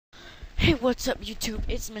Hey, what's up YouTube?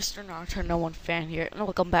 It's Mr. Naruto No One Fan here, and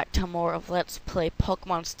welcome back to more of Let's Play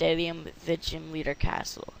Pokemon Stadium, the Gym Leader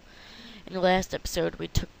Castle. In the last episode, we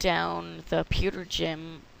took down the Pewter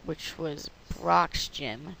Gym, which was Brock's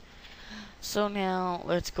gym. So now,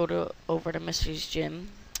 let's go over to Mystery's gym.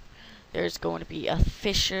 There's going to be a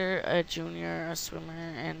Fisher, a Junior, a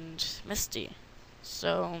Swimmer, and Misty.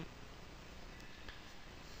 So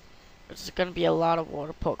there's going to be a lot of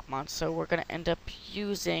water Pokemon, so we're going to end up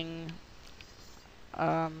using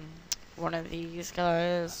one of these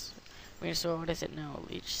guys. So what is it now?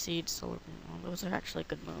 Leech Seed, Solar Beam. Those are actually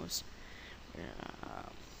good moves.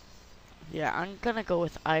 Yeah, I'm gonna go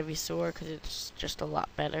with Ivysaur because it's just a lot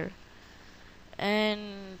better.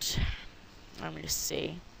 And let me just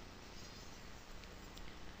see.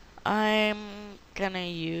 I'm gonna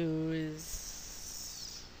use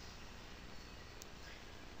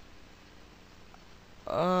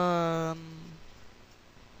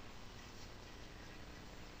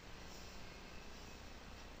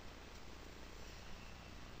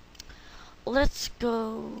let's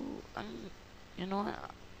go. You know what?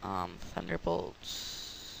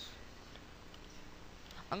 Thunderbolts.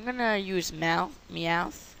 I'm gonna use Meowth.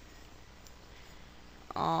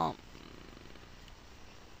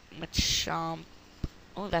 Machamp.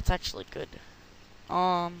 Oh, that's actually good.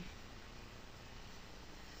 Go.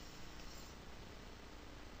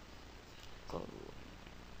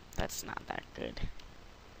 That's not that good.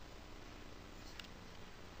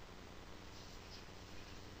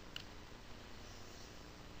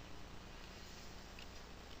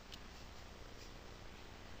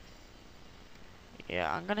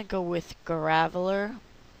 Yeah, I'm gonna go with Graveler.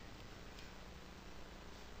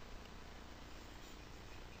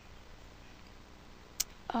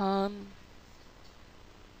 Go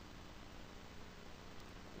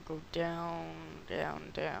down,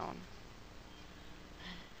 down, down.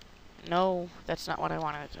 No, that's not what I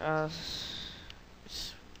wanted.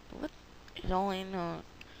 What? It only knew.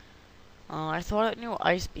 I thought it knew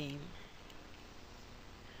Ice Beam.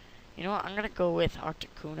 You know what? I'm gonna go with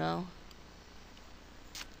Articuno.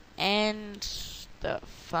 And the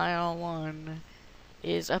final one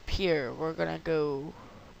is up here. We're gonna go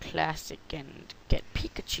classic and get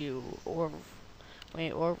Pikachu or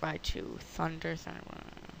Raichu. Thunder.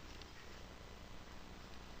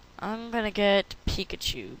 I'm gonna get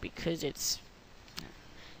Pikachu because it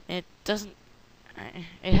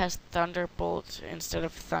has Thunderbolt instead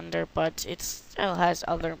of Thunder, but it still has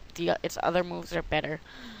its other moves are better.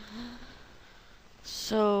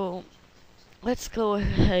 So let's go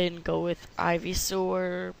ahead and go with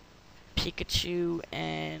Ivysaur, Pikachu,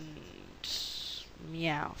 and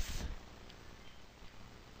Meowth.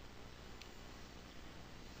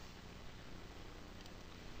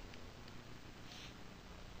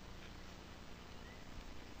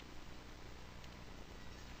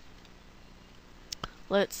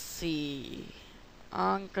 Let's see.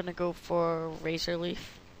 I'm gonna go for Razor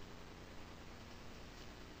Leaf.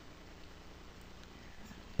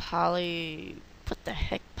 What the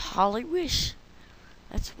heck? Poliwish?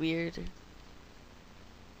 That's weird.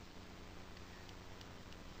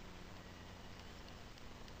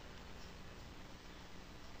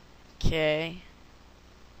 Okay.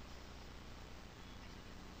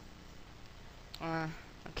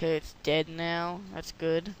 Okay, it's dead now. That's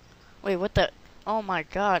good. Wait, what the? Oh my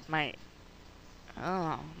god, my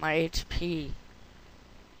HP.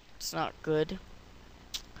 It's not good.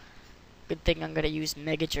 Good thing I'm gonna use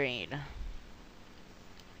Mega Drain.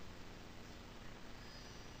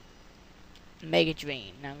 Mega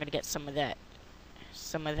Drain. Now I'm gonna get some of that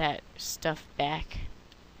stuff back.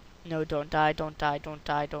 No, don't die, don't die, don't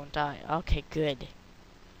die, don't die. Okay, good.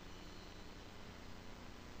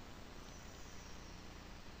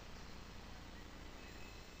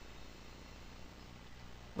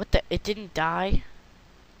 What the? It didn't die?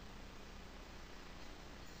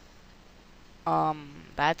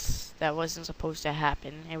 That wasn't supposed to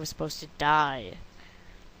happen. It was supposed to die.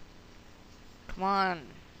 Come on.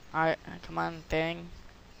 Alright, come on, thing.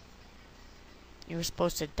 You were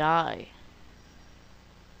supposed to die.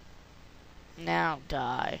 Now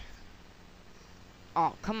die.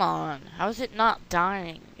 Oh, come on. How is it not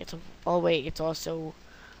dying? Oh wait, it's also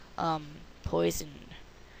poisoned.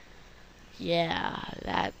 Yeah,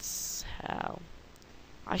 that's how.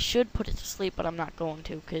 I should put it to sleep, but I'm not going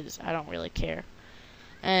to because I don't really care.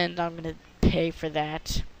 And I'm gonna pay for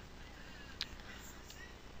that.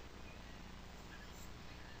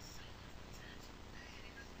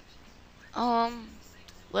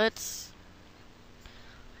 Let's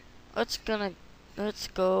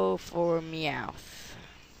go for Meowth.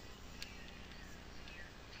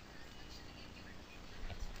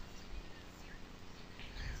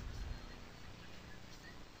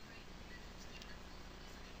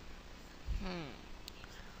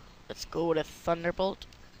 Let's go with a Thunderbolt.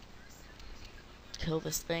 Kill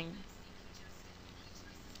this thing.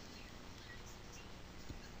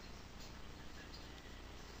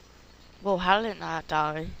 Whoa, how did it not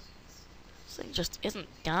die? This thing just isn't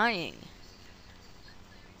dying.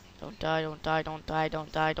 Don't die, don't die, don't die,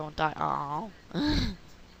 don't die, don't die. Aww.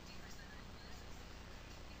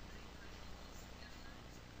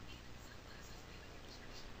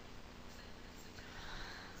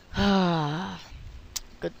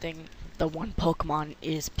 Good thing the one Pokemon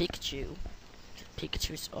is Pikachu.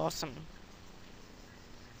 Pikachu's awesome.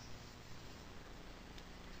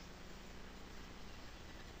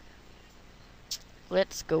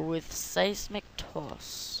 Let's go with Seismic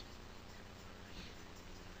Toss.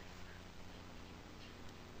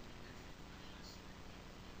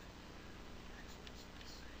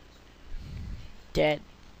 Dead.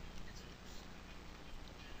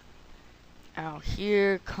 Now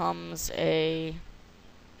here comes a...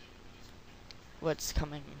 What's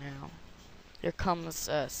coming now? Here comes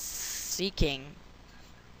a Seeking.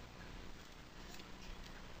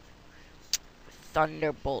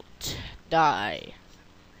 Thunderbolt. Die.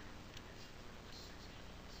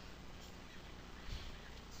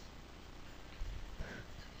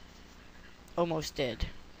 Almost dead.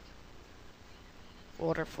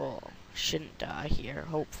 Waterfall. Shouldn't die here,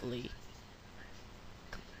 hopefully.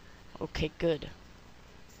 Okay, good.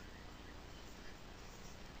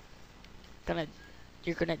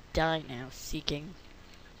 You're gonna die now, Seeking.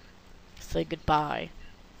 Say goodbye.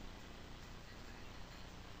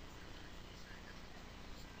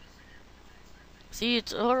 See,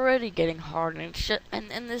 it's already getting hard, and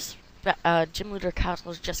this Gym Leader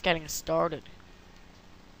Castle is just getting started.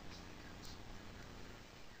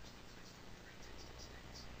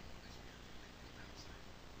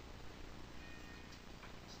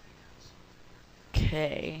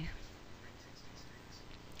 Okay.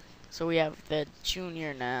 So we have the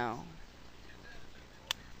junior now.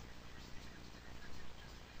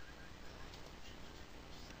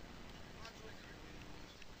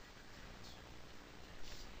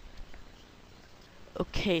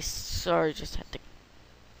 Okay, sorry, just had to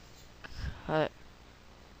cut.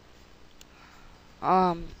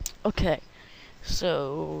 Okay.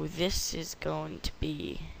 So this is going to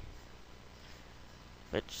be,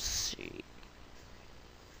 let's see,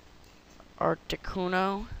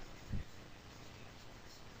 Articuno,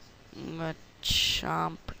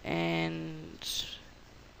 Machamp, and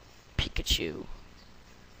Pikachu.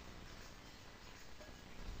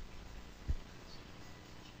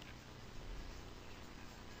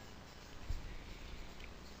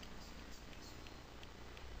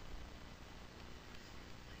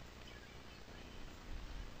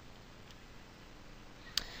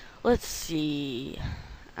 Let's see.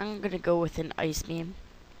 I'm gonna go with an Ice Beam.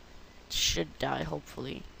 Should die,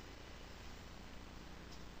 hopefully.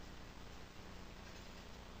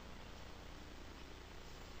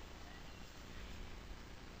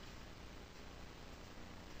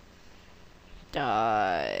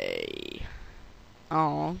 Die.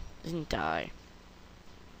 Oh, didn't die.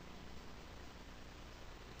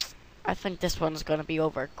 I think this one's gonna be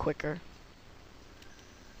over quicker.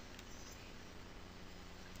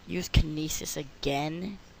 Use Kinesis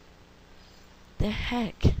again? The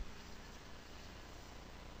heck?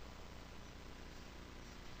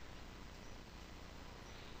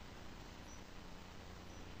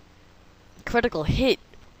 Critical hit.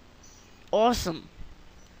 Awesome.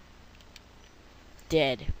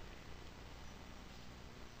 Dead.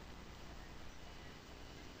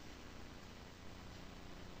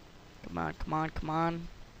 Come on, come on, come on.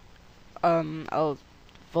 Oh,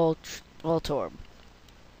 Voltorb.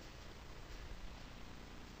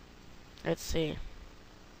 Let's see.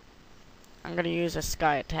 I'm gonna use a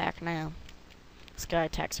Sky Attack now. Sky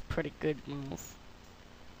Attack's a pretty good move.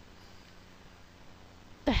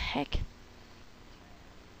 The heck?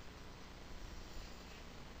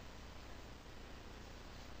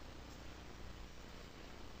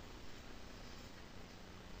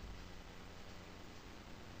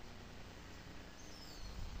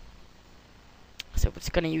 So it's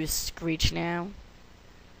gonna use Screech now.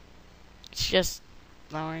 It's just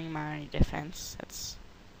lowering my defense. That's...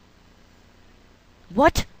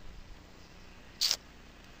 What?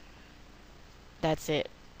 That's it.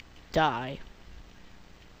 Die.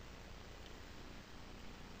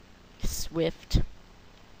 Swift.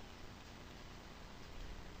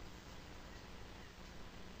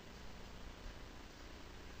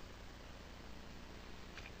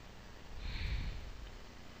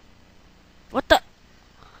 What the?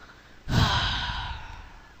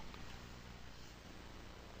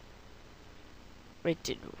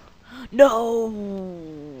 Wait, no!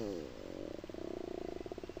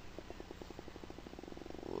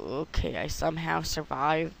 Okay, I somehow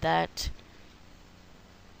survived that.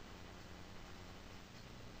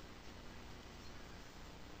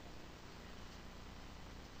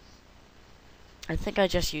 I think I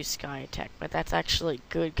just used Sky Attack, but that's actually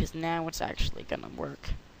good because now it's actually gonna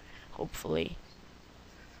work. Hopefully.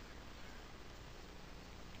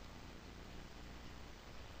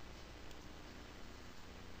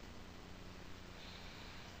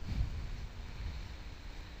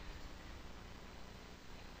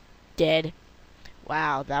 Dead.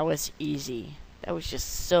 Wow, that was easy. That was just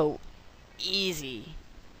so easy.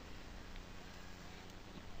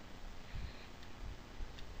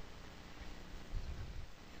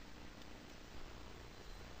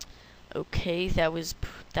 Okay, that was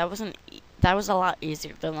a lot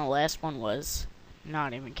easier than the last one was.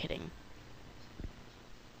 Not even kidding.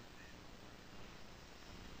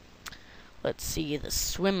 Let's see the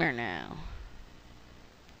swimmer now.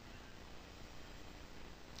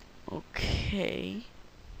 Okay.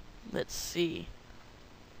 Let's see.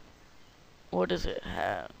 What does it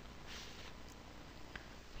have?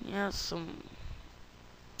 Yeah, some.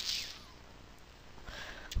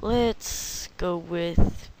 Let's go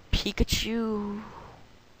with Pikachu.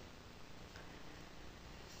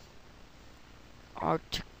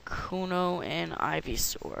 Articuno and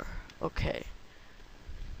Ivysaur. Okay.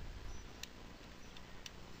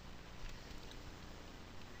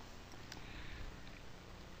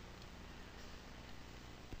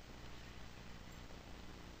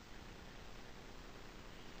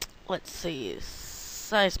 Let's see.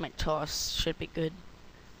 Seismic Toss should be good.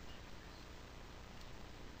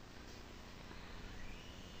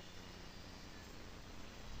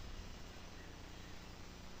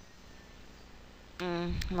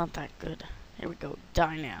 Not that good. Here we go.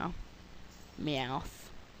 Die now. Meowth.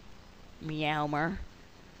 Meowmer.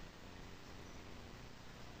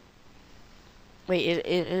 Wait,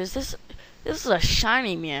 is this... This is a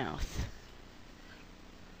shiny Meowth.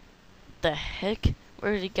 The heck?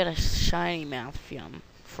 Where did he get a shiny Meowth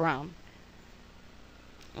from?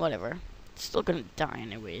 Whatever. It's still gonna die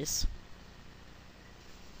anyways.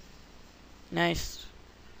 Nice.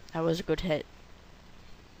 That was a good hit.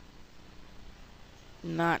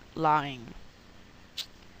 Not lying.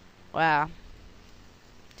 Wow.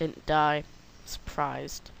 Didn't die.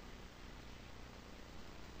 Surprised.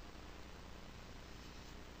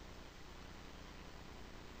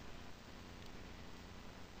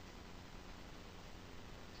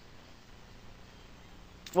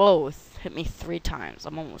 Whoa, hit me 3 times.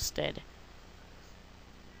 I'm almost dead.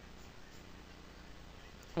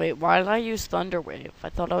 Wait, why did I use Thunder Wave? I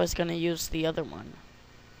thought I was gonna use the other one.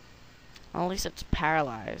 Well, at least it's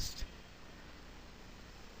paralyzed.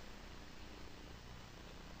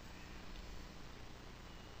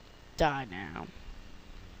 Die now.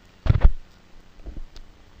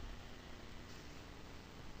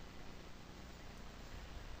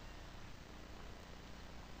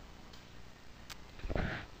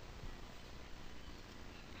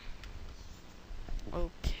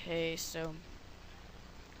 Okay, so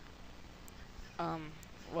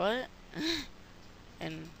what?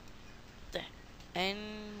 And the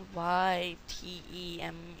Nytemer.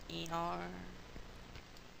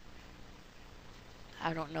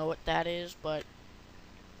 I don't know what that is, but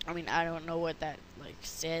I mean I don't know what that like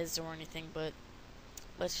says or anything, but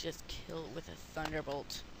let's just kill it with a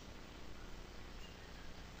Thunderbolt.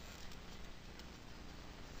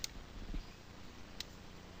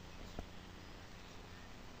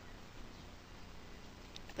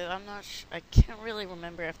 I'm not I can't really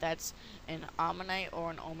remember if that's an Ammonite or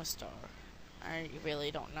an Omastar. I really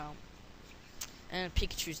don't know. And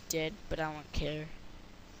Pikachu's dead, but I don't care.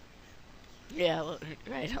 Yeah,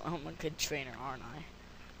 right, I'm a good trainer, aren't I?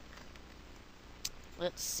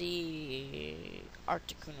 Let's see...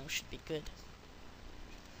 Articuno should be good.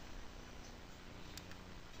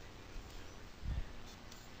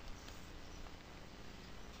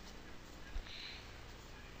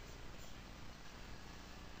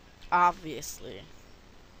 Obviously.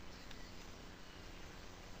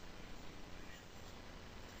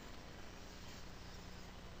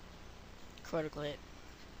 Critical hit.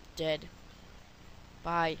 Dead.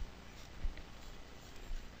 Bye.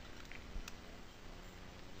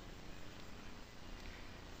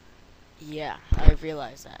 Yeah, I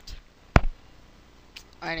realize that.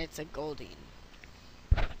 And it's a Goldeen.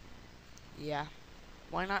 Yeah.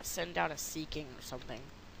 Why not send out a Seeking or something?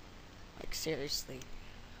 Like, seriously.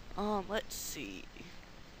 Let's see.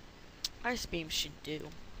 Ice Beam should do.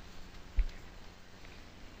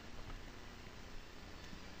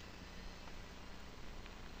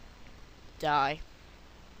 Die.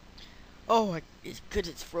 Oh, it's good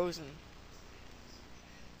it's frozen.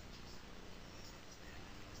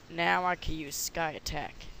 Now I can use Sky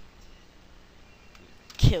Attack.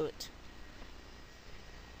 Kill it.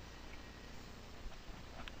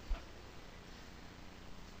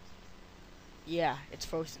 Yeah, it's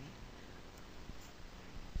frozen.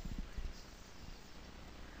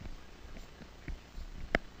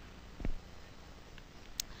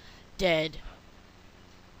 Dead.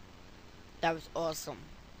 That was awesome.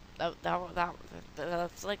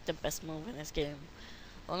 That's like the best move in this game.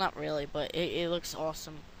 Well, not really, but it looks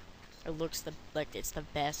awesome. It looks like it's the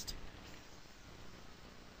best.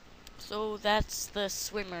 So that's the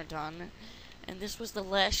swimmer done, and this was the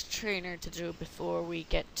last trainer to do before we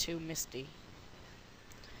get to Misty.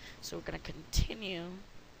 So we're gonna continue,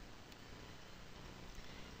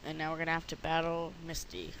 and now we're gonna have to battle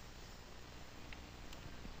Misty.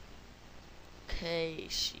 Okay,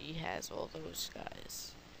 she has all those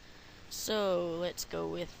guys. So let's go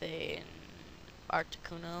with an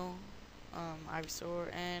Articuno,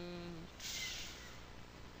 Ivysaur, and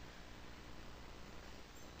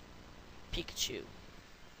Pikachu.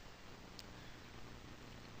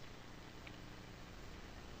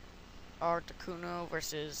 Articuno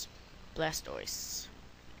versus Blastoise.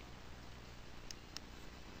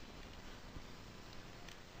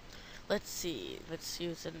 Let's see. Let's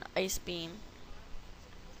use an Ice Beam.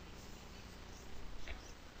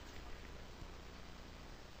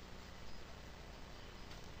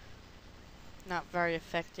 Not very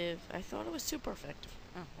effective. I thought it was super effective.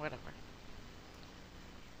 Oh, whatever.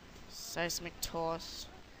 Seismic Toss.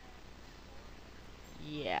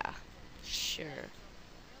 Yeah, sure.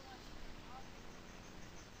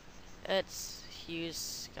 Let's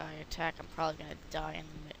use Sky Attack. I'm probably gonna die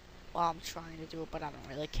while I'm trying to do it, but I don't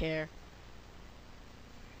really care.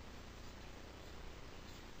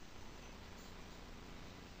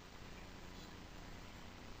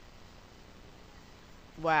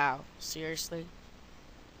 Wow, seriously?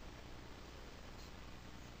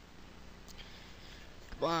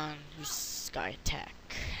 Come on, use Sky Attack.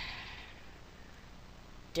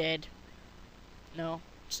 Dead. No,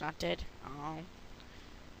 it's not dead. Oh,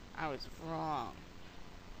 I was wrong.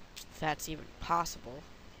 If that's even possible.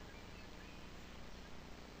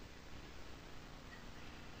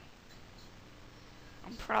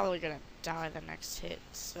 I'm probably gonna die the next hit,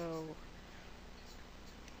 so...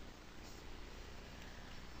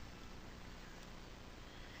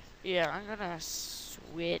 yeah, I'm gonna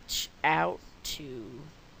switch out to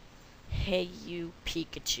Hey You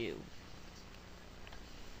Pikachu.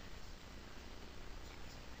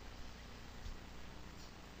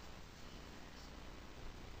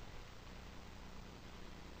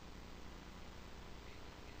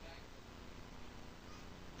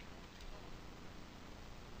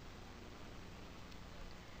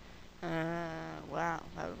 Wow,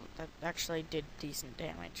 that actually did decent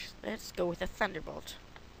damage. Let's go with a Thunderbolt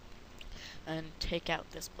and take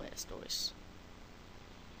out this Blastoise.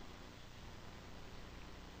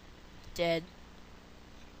 Dead.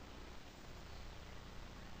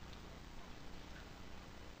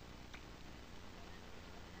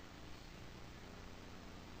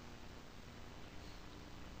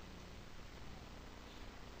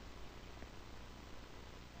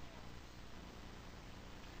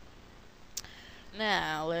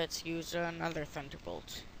 Now let's use another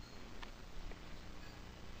Thunderbolt.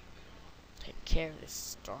 Take care of this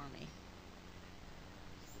Stormy.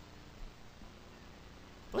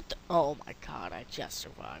 What the? Oh my god, I just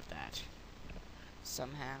survived that.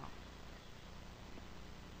 Somehow.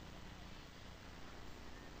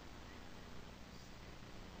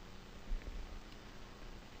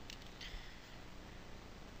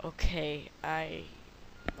 Okay, why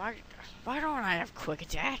don't I have Quick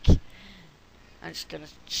Attack? I'm just gonna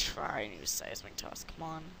try and use Seismic Toss. Come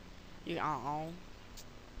on.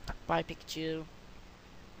 Bye, Pikachu.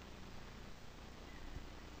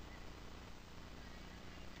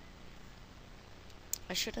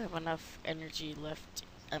 I should have enough energy left.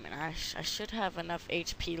 I mean, I should have enough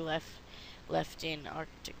HP left in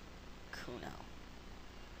Articuno.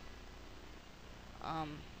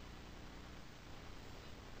 I'm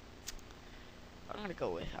gonna go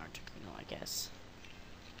with Articuno, I guess.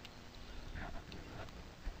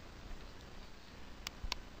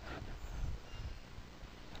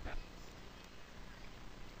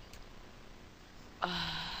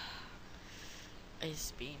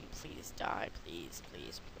 Ice Beam, please die, please,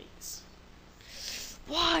 please, please.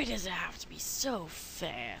 Why does it have to be so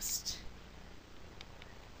fast?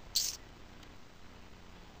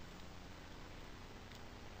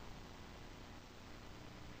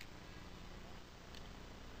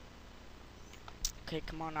 Okay,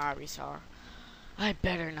 come on, Ivysaur. I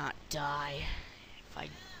better not die. If I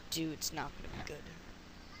do, it's not gonna be good.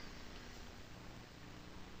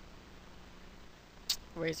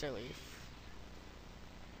 Razor Leaf.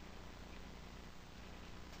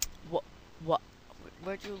 What? What?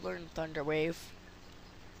 Where'd you learn Thunder Wave?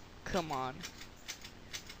 Come on.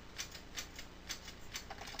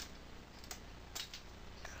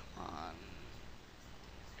 Come on.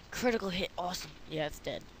 Critical hit. Awesome. Yeah, it's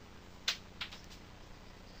dead.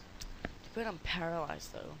 But I'm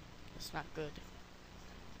paralyzed though. It's not good.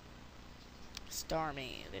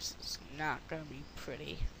 Starmie. This is not gonna be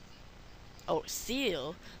pretty. Oh,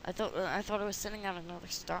 Seal? I thought it was sending out another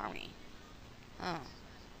Starmie. Oh.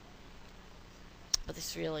 But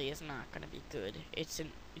this really is not gonna be good. It's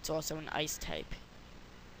also an ice type.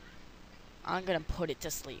 I'm gonna put it to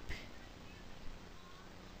sleep.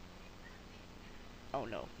 Oh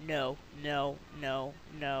no. No. No. No.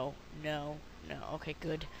 No. No. No. Okay,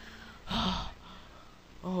 good. Oh.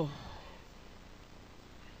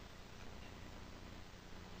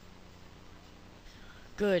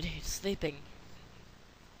 Good, it's sleeping.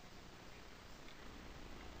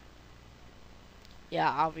 Yeah,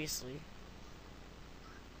 obviously.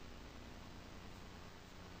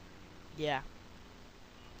 Yeah.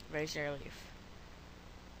 Razor Leaf.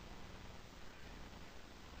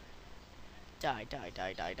 Die, die,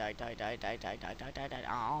 die, die, die, die, die, die, die, die, die, die, die.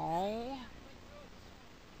 Oh.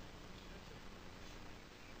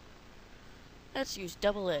 Let's use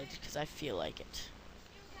Double Edge, because I feel like it.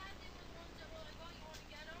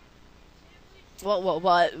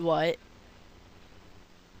 What?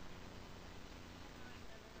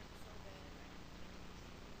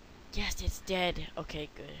 Yes, it's dead. Okay,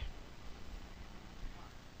 good.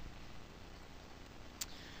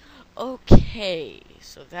 Okay,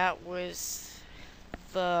 so that was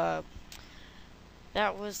the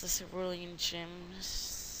Cerulean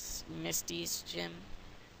Gym's Misty's gym.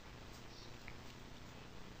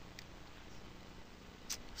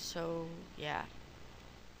 So yeah,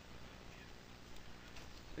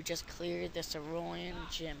 we just cleared the Cerulean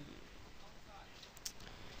Gym,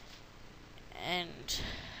 and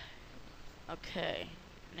okay,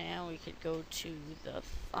 now we could go to the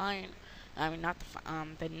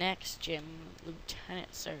the next gym,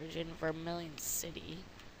 Lieutenant Surgeon, Vermilion City.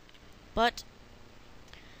 But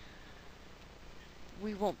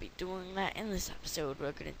we won't be doing that in this episode.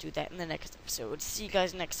 We're gonna do that in the next episode. See you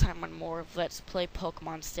guys next time on more of Let's Play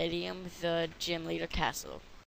Pokemon Stadium, the Gym Leader Castle.